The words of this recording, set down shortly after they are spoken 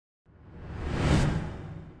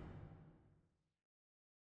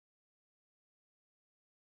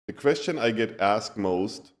The question I get asked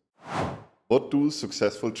most, what do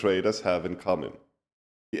successful traders have in common?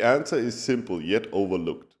 The answer is simple yet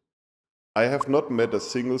overlooked. I have not met a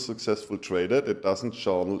single successful trader that doesn't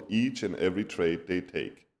journal each and every trade they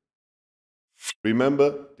take.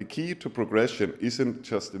 Remember, the key to progression isn't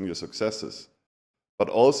just in your successes, but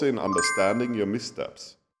also in understanding your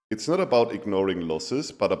missteps. It's not about ignoring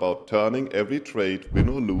losses, but about turning every trade, win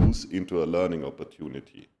or lose, into a learning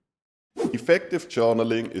opportunity. Effective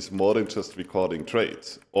journaling is more than just recording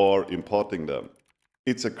trades or importing them.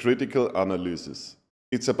 It's a critical analysis.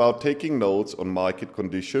 It's about taking notes on market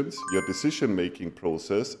conditions, your decision-making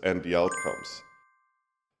process, and the outcomes.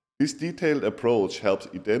 This detailed approach helps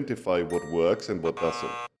identify what works and what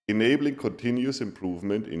doesn't, enabling continuous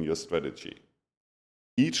improvement in your strategy.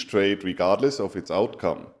 Each trade, regardless of its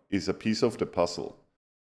outcome, is a piece of the puzzle.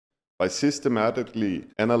 By systematically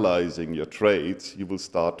analyzing your trades, you will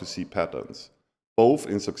start to see patterns, both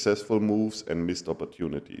in successful moves and missed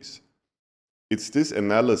opportunities. It's this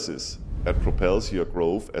analysis that propels your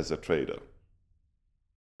growth as a trader.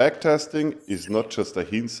 Backtesting is not just a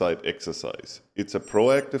hindsight exercise, it's a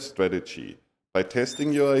proactive strategy. By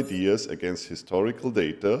testing your ideas against historical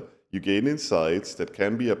data, you gain insights that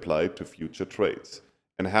can be applied to future trades,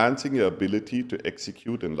 enhancing your ability to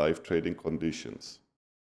execute in live trading conditions.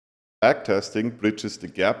 Backtesting bridges the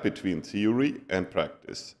gap between theory and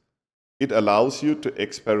practice. It allows you to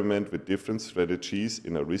experiment with different strategies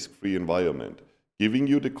in a risk-free environment, giving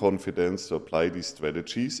you the confidence to apply these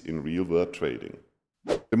strategies in real-world trading.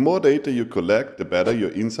 The more data you collect, the better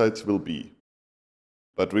your insights will be.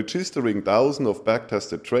 But registering thousands of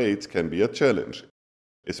backtested trades can be a challenge,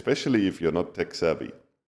 especially if you're not tech-savvy.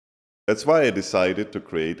 That's why I decided to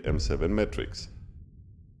create M7 Metrics.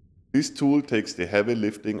 This tool takes the heavy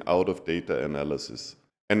lifting out of data analysis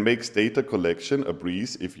and makes data collection a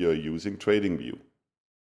breeze if you are using TradingView.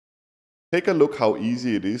 Take a look how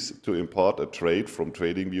easy it is to import a trade from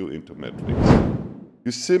TradingView into Metrics.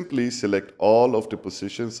 You simply select all of the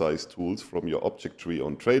position size tools from your object tree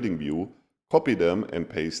on TradingView, copy them and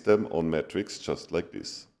paste them on Metrics just like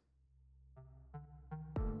this.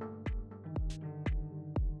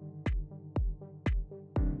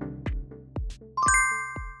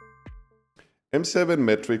 M7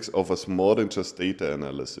 Metrics offers more than just data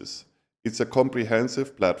analysis. It's a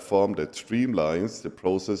comprehensive platform that streamlines the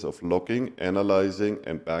process of logging, analyzing,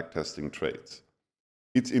 and backtesting trades.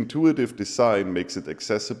 Its intuitive design makes it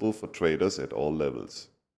accessible for traders at all levels.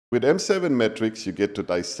 With M7 Metrics, you get to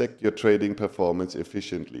dissect your trading performance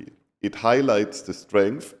efficiently. It highlights the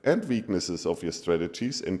strengths and weaknesses of your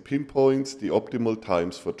strategies and pinpoints the optimal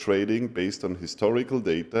times for trading based on historical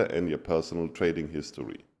data and your personal trading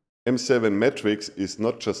history. M7 Metrics is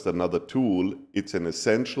not just another tool, it's an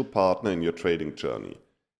essential partner in your trading journey.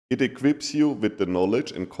 It equips you with the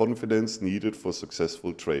knowledge and confidence needed for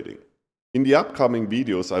successful trading. In the upcoming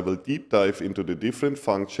videos, I will deep dive into the different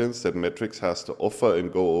functions that Metrics has to offer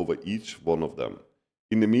and go over each one of them.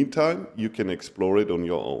 In the meantime, you can explore it on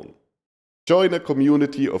your own. Join a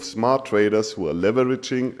community of smart traders who are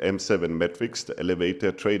leveraging M7 Metrics to elevate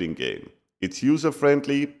their trading game. It's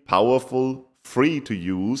user-friendly, powerful, free to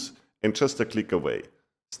use, and just a click away.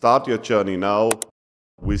 Start your journey now.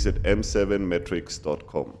 Visit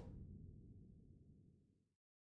m7metrics.com.